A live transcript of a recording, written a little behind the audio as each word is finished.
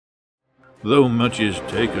Though much is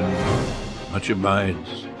taken, much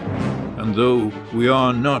abides. And though we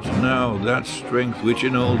are not now that strength which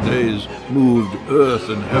in old days moved earth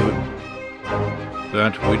and heaven,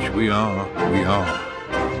 that which we are, we are.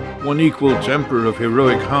 One equal temper of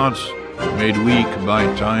heroic hearts, made weak by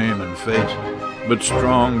time and fate, but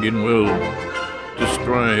strong in will, to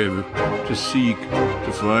strive, to seek,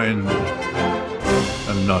 to find,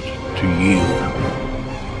 and not to yield.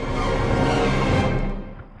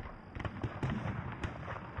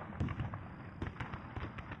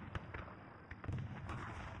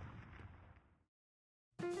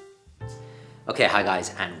 Okay, hi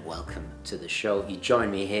guys, and welcome to the show. You join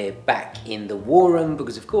me here back in the war room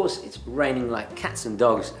because of course it's raining like cats and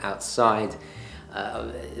dogs outside.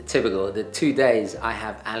 Typical, the 2 days I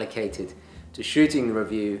have allocated to shooting the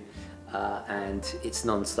review and it's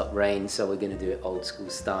non-stop rain, so we're going to do it old school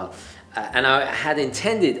style. And I had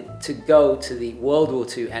intended to go to the World War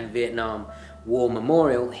II and Vietnam War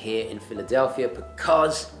Memorial here in Philadelphia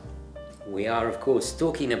because we are of course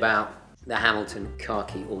talking about the Hamilton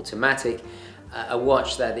Khaki Automatic, a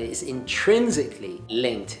watch that is intrinsically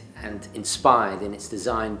linked and inspired in its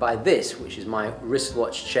design by this, which is my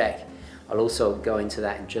wristwatch check. I'll also go into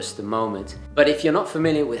that in just a moment. But if you're not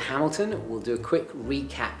familiar with Hamilton, we'll do a quick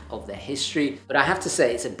recap of their history. But I have to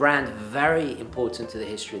say, it's a brand very important to the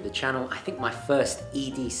history of the channel. I think my first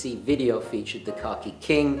EDC video featured the Khaki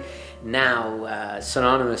King, now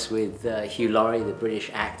synonymous with Hugh Laurie, the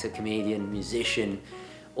British actor, comedian, musician,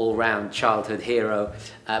 all-round childhood hero,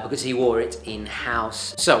 because he wore it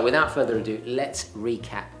in-house. So without further ado, let's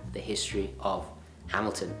recap the history of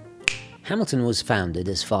Hamilton. Hamilton was founded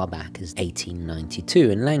as far back as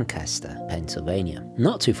 1892 in Lancaster, Pennsylvania,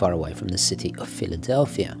 not too far away from the city of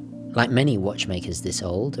Philadelphia. Like many watchmakers this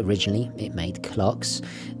old, originally it made clocks,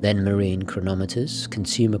 then marine chronometers,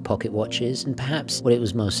 consumer pocket watches, and perhaps what it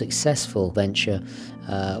was most successful venture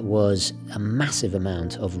was a massive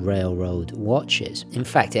amount of railroad watches. In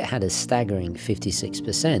fact, it had a staggering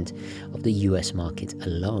 56% of the US market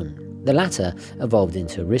alone. The latter evolved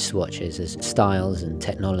into wristwatches as styles and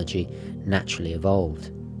technology naturally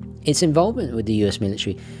evolved. Its involvement with the US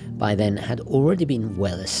military by then had already been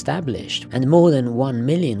well established, and more than 1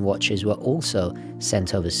 million watches were also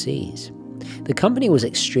sent overseas. The company was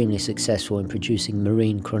extremely successful in producing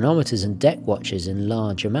marine chronometers and deck watches in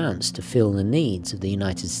large amounts to fill the needs of the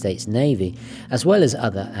United States Navy, as well as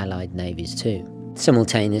other allied navies too.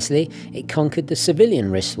 Simultaneously, it conquered the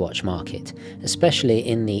civilian wristwatch market, especially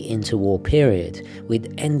in the interwar period,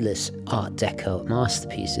 with endless Art Deco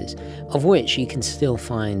masterpieces, of which you can still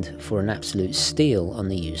find for an absolute steal on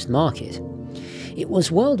the used market. It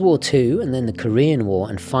was World War II and then the Korean War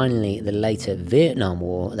and finally the later Vietnam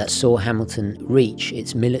War that saw Hamilton reach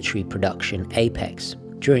its military production apex.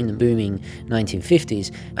 During the booming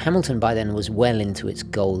 1950s, Hamilton by then was well into its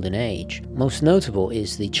golden age. Most notable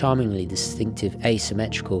is the charmingly distinctive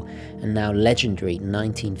asymmetrical and now legendary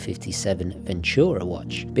 1957 Ventura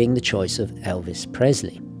watch, being the choice of Elvis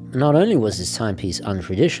Presley. Not only was this timepiece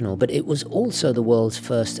untraditional, but it was also the world's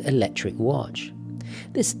first electric watch.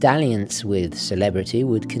 This dalliance with celebrity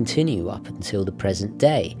would continue up until the present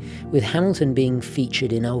day, with Hamilton being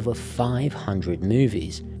featured in over 500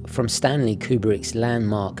 movies, from Stanley Kubrick's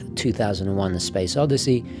landmark 2001: A Space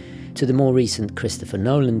Odyssey to the more recent Christopher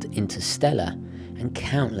Nolan Interstellar, and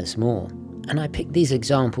countless more. And I picked these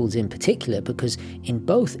examples in particular because in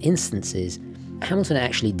both instances, Hamilton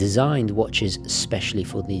actually designed watches specially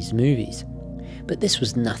for these movies. But this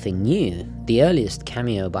was nothing new. The earliest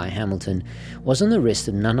cameo by Hamilton was on the wrist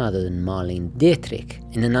of none other than Marlene Dietrich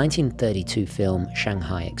in the 1932 film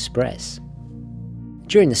Shanghai Express.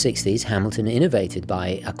 During the 60s, Hamilton innovated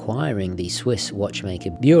by acquiring the Swiss watchmaker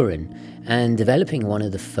Buren and developing one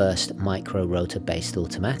of the first micro-rotor-based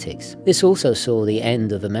automatics. This also saw the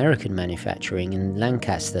end of American manufacturing in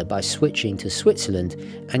Lancaster by switching to Switzerland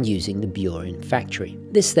and using the Buren factory.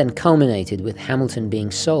 This then culminated with Hamilton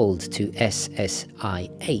being sold to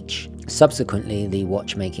SSIH, subsequently the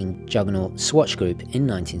watchmaking juggernaut Swatch Group in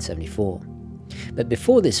 1974. But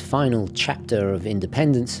before this final chapter of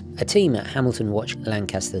independence, a team at Hamilton Watch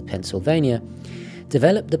Lancaster, Pennsylvania,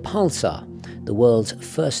 developed the Pulsar, the world's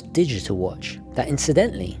first digital watch, that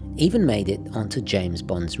incidentally even made it onto James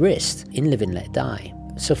Bond's wrist in Live and Let Die.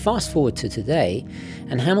 So fast forward to today,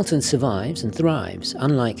 and Hamilton survives and thrives,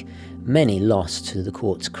 unlike many lost to the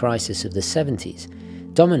quartz crisis of the 70s,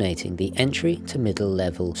 dominating the entry to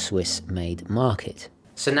middle-level Swiss-made market.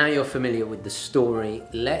 So now you're familiar with the story,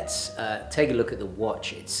 let's take a look at the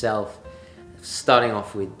watch itself, starting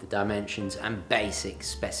off with the dimensions and basic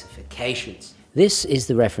specifications. This is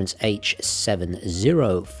the reference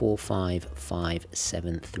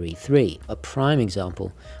H70455733, a prime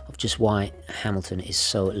example of just why Hamilton is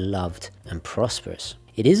so loved and prosperous.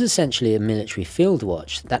 It is essentially a military field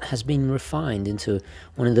watch that has been refined into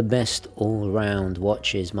one of the best all-round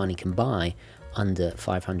watches money can buy under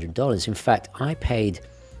 $500. In fact, I paid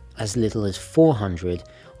as little as $400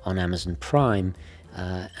 on Amazon Prime,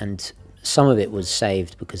 and some of it was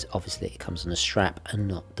saved because obviously it comes on a strap and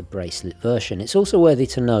not the bracelet version. It's also worthy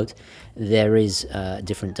to note there is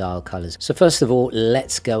different dial colors. So first of all,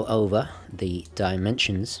 let's go over the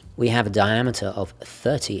dimensions. We have a diameter of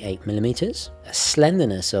 38 millimeters, a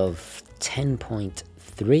slenderness of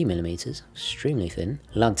 10.3 millimeters, extremely thin.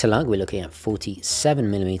 Lug to lug, we're looking at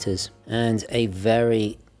 47 millimeters, and a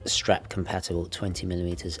very strap compatible 20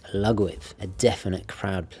 millimeters lug width. A definite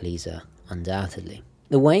crowd pleaser, undoubtedly.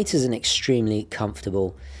 The weight is an extremely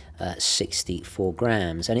comfortable 64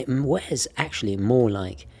 grams, and it wears actually more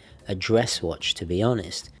like a dress watch, to be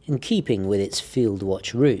honest, in keeping with its field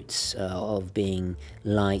watch roots of being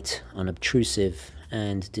light, unobtrusive,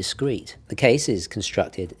 and discreet. The case is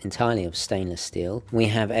constructed entirely of stainless steel. We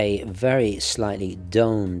have a very slightly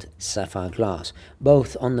domed sapphire glass,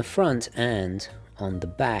 both on the front and on the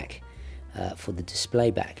back for the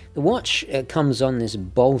display back. The watch comes on this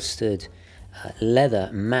bolstered leather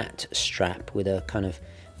matte strap with a kind of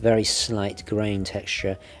very slight grain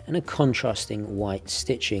texture and a contrasting white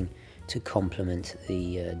stitching to complement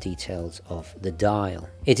the details of the dial.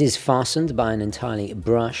 It is fastened by an entirely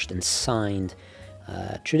brushed and signed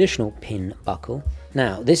traditional pin buckle.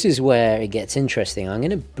 Now, this is where it gets interesting. I'm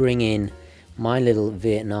going to bring in my little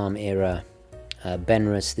Vietnam era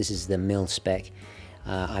Benrus. This is the mil spec.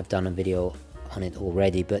 I've done a video on it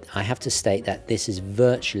already, but I have to state that this is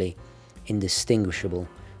virtually indistinguishable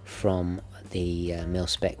from the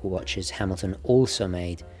mil-spec watches Hamilton also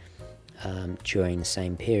made during the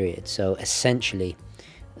same period. So essentially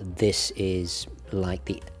this is like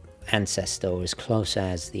the ancestor, or as close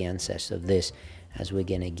as the ancestor of this as we're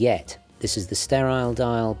going to get. This is the sterile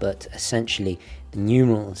dial, but essentially the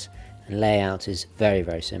numerals and layout is very,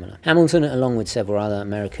 very similar. Hamilton, along with several other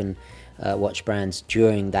American watch brands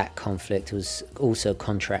during that conflict, was also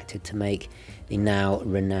contracted to make the now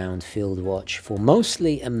renowned field watch for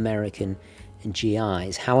mostly American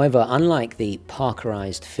GIs. However, unlike the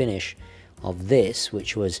parkerized finish of this,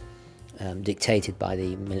 which was dictated by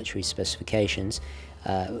the military specifications,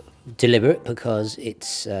 deliberate because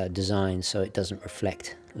it's designed so it doesn't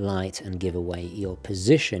reflect light and give away your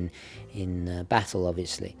position in battle,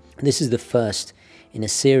 obviously. This is the first in a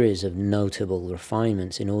series of notable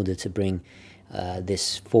refinements in order to bring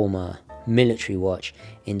this former military watch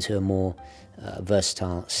into a more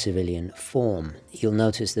versatile civilian form. You'll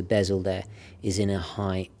notice the bezel there is in a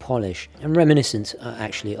high polish and reminiscent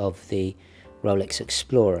actually of the Rolex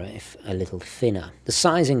Explorer, if a little thinner. The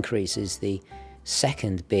size increase is the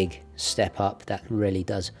second big step up that really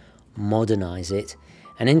does modernize it.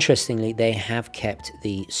 And interestingly, they have kept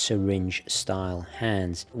the syringe style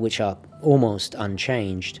hands, which are almost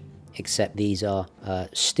unchanged, except these are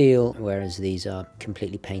steel, whereas these are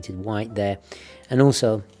completely painted white there. And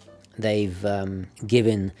also they've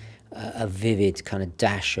given a vivid kind of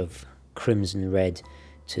dash of crimson red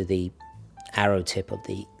to the arrow tip of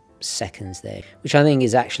the seconds there, which I think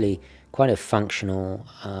is actually quite a functional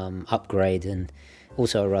upgrade and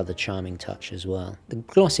also a rather charming touch as well. The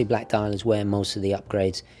glossy black dial is where most of the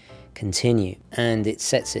upgrades continue, and it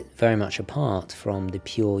sets it very much apart from the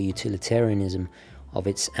pure utilitarianism of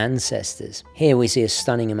its ancestors. Here we see a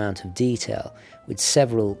stunning amount of detail with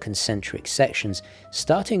several concentric sections,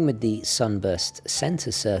 starting with the sunburst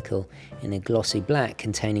center circle in a glossy black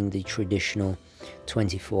containing the traditional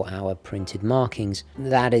 24-hour printed markings.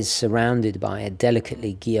 That is surrounded by a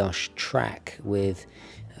delicately guillotine track with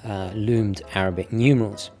loomed Arabic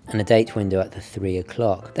numerals and a date window at the 3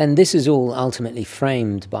 o'clock. Then this is all ultimately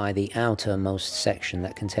framed by the outermost section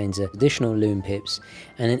that contains additional loom pips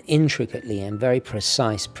and an intricately and very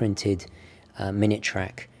precise printed minute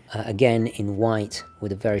track, again in white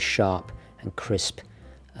with a very sharp and crisp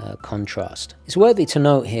contrast. It's worthy to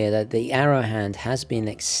note here that the arrow hand has been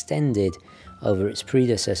extended over its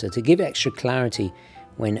predecessor to give extra clarity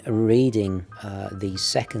when reading the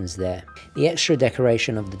seconds there. The extra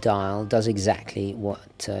decoration of the dial does exactly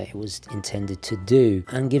what it was intended to do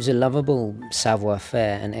and gives a lovable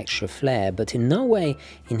savoir-faire and extra flair, but in no way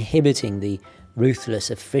inhibiting the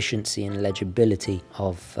ruthless efficiency and legibility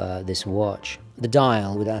of this watch. The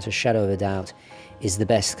dial, without a shadow of a doubt, is the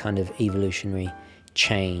best kind of evolutionary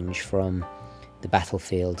change from the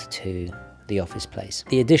battlefield to the office place.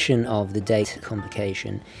 The addition of the date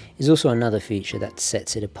complication is also another feature that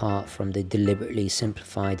sets it apart from the deliberately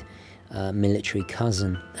simplified military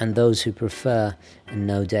cousin. And those who prefer a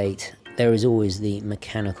no date, there is always the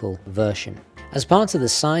mechanical version. As part of the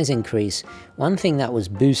size increase, one thing that was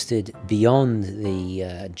boosted beyond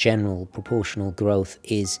the general proportional growth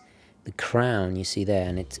is the crown you see there,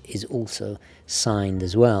 and it is also signed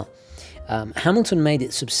as well. Hamilton made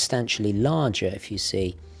it substantially larger, if you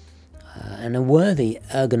see, and a worthy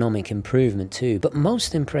ergonomic improvement too. But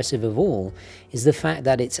most impressive of all is the fact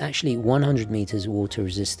that it's actually 100 meters water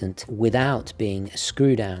resistant without being a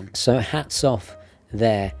screw down. So hats off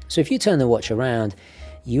there. So if you turn the watch around,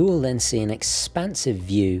 you will then see an expansive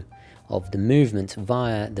view of the movement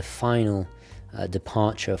via the final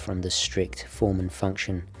departure from the strict form and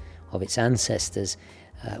function of its ancestors,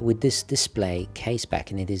 with this display case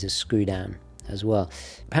back, and it is a screw down as well.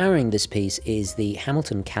 Powering this piece is the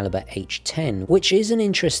Hamilton caliber H10, which is an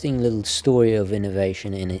interesting little story of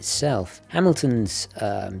innovation in itself. Hamilton's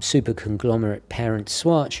super conglomerate parent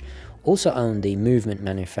Swatch also owned the movement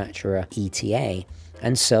manufacturer ETA,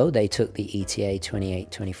 and so they took the ETA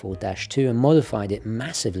 2824-2 and modified it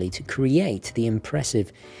massively to create the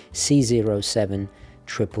impressive C0711,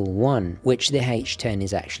 which the H10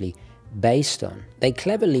 is actually based on. They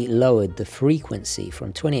cleverly lowered the frequency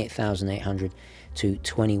from 28,800 to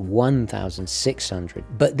 21,600,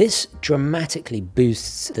 but this dramatically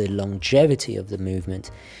boosts the longevity of the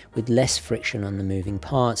movement with less friction on the moving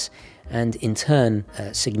parts, and in turn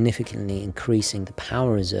significantly increasing the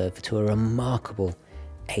power reserve to a remarkable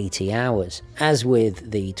 80 hours. As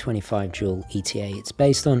with the 25 jewel ETA it's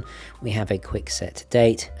based on, we have a quick set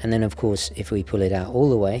date, and then of course if we pull it out all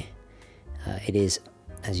the way, it is,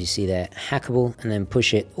 as you see there, hackable, and then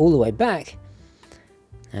push it all the way back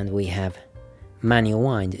and we have manual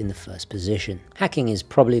wind in the first position. Hacking is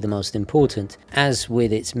probably the most important. As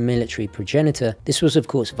with its military progenitor, this was of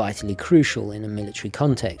course vitally crucial in a military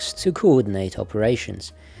context to coordinate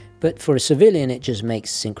operations, but for a civilian it just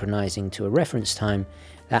makes synchronizing to a reference time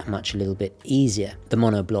that much a little bit easier. The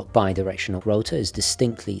monoblock bidirectional rotor is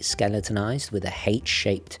distinctly skeletonized with a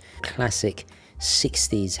H-shaped classic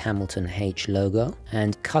 60s Hamilton H logo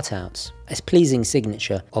and cutouts, a pleasing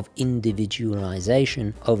signature of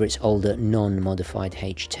individualization over its older non-modified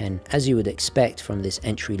H10. As you would expect from this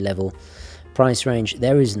entry-level price range,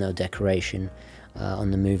 there is no decoration on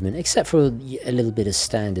the movement except for a little bit of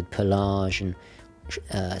standard pelage and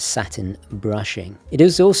satin brushing. It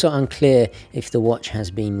is also unclear if the watch has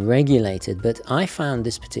been regulated, but I found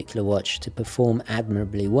this particular watch to perform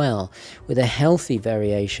admirably well, with a healthy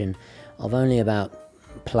variation of only about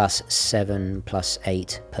 +7,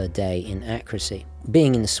 +8 per day in accuracy.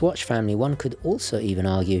 Being in the Swatch family, one could also even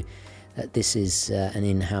argue that this is an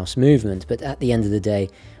in-house movement, but at the end of the day,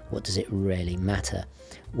 what does it really matter?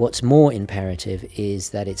 What's more imperative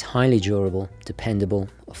is that it's highly durable, dependable,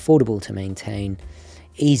 affordable to maintain,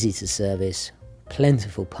 easy to service,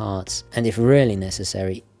 plentiful parts, and if really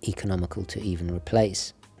necessary, economical to even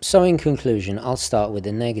replace. So in conclusion, I'll start with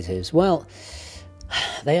the negatives. Well,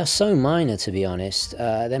 they are so minor, to be honest.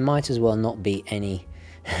 There might as well not be any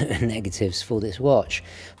negatives for this watch.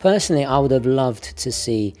 Personally, I would have loved to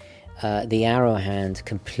see the arrow hand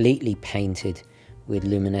completely painted with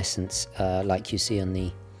luminescence, like you see on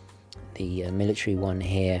the military one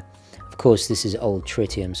here. Of course, this is old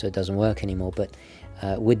tritium, so it doesn't work anymore, but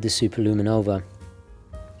with the Superluminova,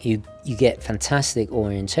 you get fantastic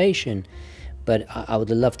orientation, but I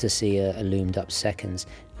would love to see a loomed up seconds.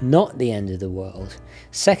 Not the end of the world.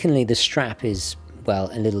 Secondly, the strap is, well,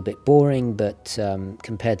 a little bit boring, but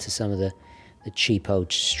compared to some of the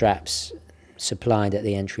cheapo straps supplied at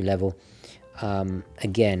the entry level,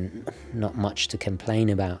 again, not much to complain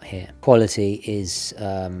about here. Quality is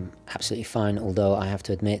absolutely fine, although I have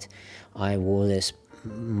to admit I wore this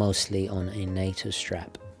mostly on a NATO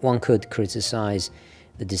strap. One could criticize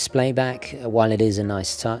the display back, while it is a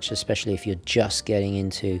nice touch, especially if you're just getting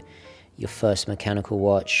into your first mechanical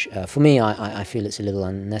watch. For me, I feel it's a little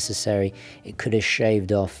unnecessary. It could have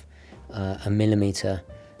shaved off 1.5 millimeters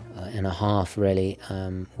really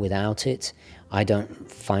without it. I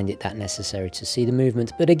don't find it that necessary to see the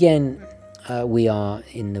movement, but again, we are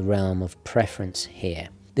in the realm of preference here.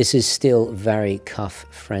 This is still very cuff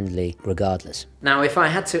friendly regardless. Now, if I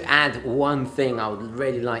had to add one thing I would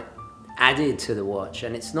really like added to the watch,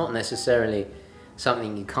 and it's not necessarily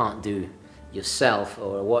something you can't do yourself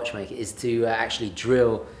or a watchmaker, is to actually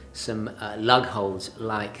drill some lug holes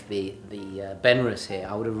like the Benrus here.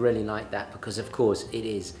 I would have really liked that, because of course it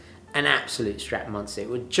is an absolute strap monster. It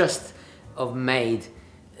would just have made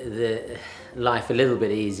the life a little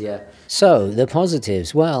bit easier. So the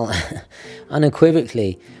positives, well,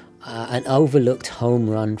 unequivocally, an overlooked home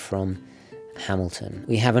run from Hamilton.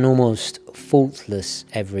 We have an almost faultless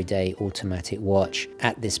everyday automatic watch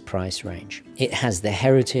at this price range. It has the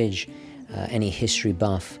heritage. Any history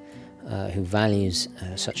buff who values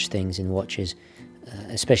such things in watches,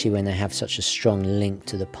 especially when they have such a strong link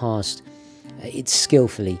to the past, it's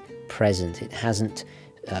skillfully present. It hasn't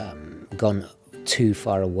gone too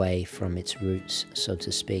far away from its roots, so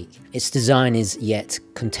to speak. Its design is yet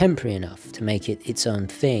contemporary enough to make it its own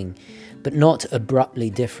thing, but not abruptly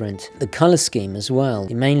different. The color scheme as well,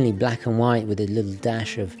 mainly black and white with a little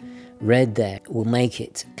dash of red there, will make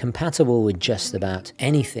it compatible with just about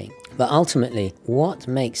anything. But ultimately, what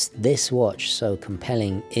makes this watch so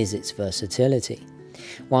compelling is its versatility.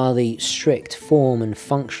 While the strict form and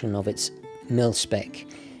function of its mil-spec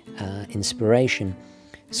inspiration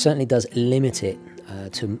certainly does limit it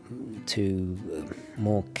to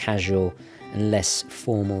more casual and less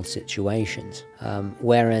formal situations.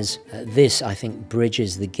 Whereas this, I think,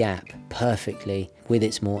 bridges the gap perfectly with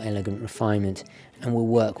its more elegant refinement and will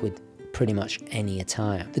work with pretty much any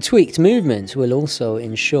attire. The tweaked movement will also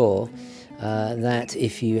ensure that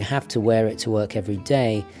if you have to wear it to work every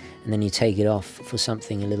day and then you take it off for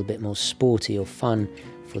something a little bit more sporty or fun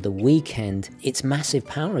for the weekend, its massive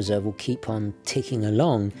power reserve will keep on ticking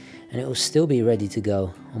along and it will still be ready to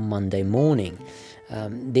go on Monday morning.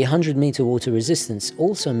 The 100-meter water resistance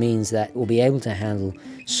also means that it will be able to handle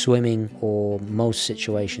swimming or most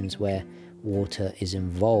situations where water is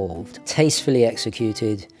involved. Tastefully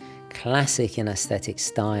executed, classic in aesthetic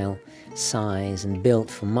style, size, and built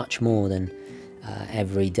for much more than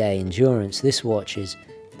everyday endurance, this watch is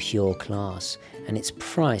pure class, and its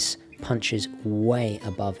price punches way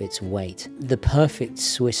above its weight. The perfect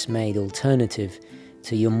Swiss-made alternative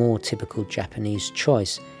to your more typical Japanese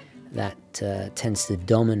choice that tends to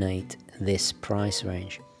dominate this price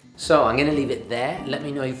range. So I'm going to leave it there. Let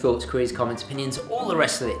me know your thoughts, queries, comments, opinions, all the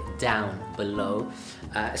rest of it down below,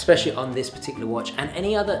 especially on this particular watch and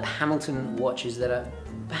any other Hamilton watches that are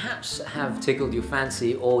perhaps have tickled your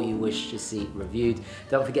fancy or you wish to see reviewed.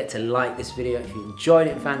 Don't forget to like this video if you enjoyed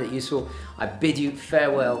it and found it useful. I bid you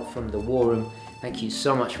farewell from the War Room. Thank you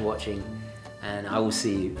so much for watching, and I will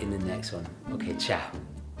see you in the next one. Okay, ciao.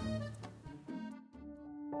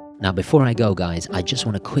 Now, before I go, guys, I just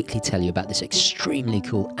want to quickly tell you about this extremely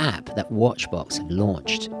cool app that Watchbox have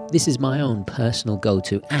launched. This is my own personal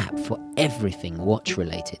go-to app for everything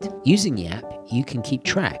watch-related. Using the app, you can keep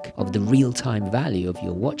track of the real-time value of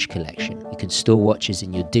your watch collection. You can store watches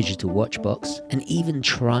in your digital watch box and even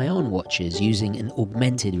try on watches using an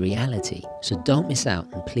augmented reality. So don't miss out,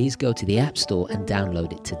 and please go to the App Store and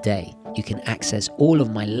download it today. You can access all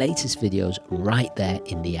of my latest videos right there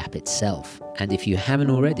in the app itself. And if you haven't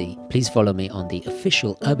already, please follow me on the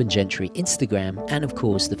official Urban Gentry Instagram and of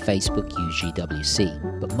course the Facebook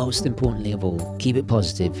UGWC. But most importantly of all, keep it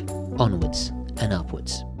positive, onwards and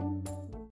upwards.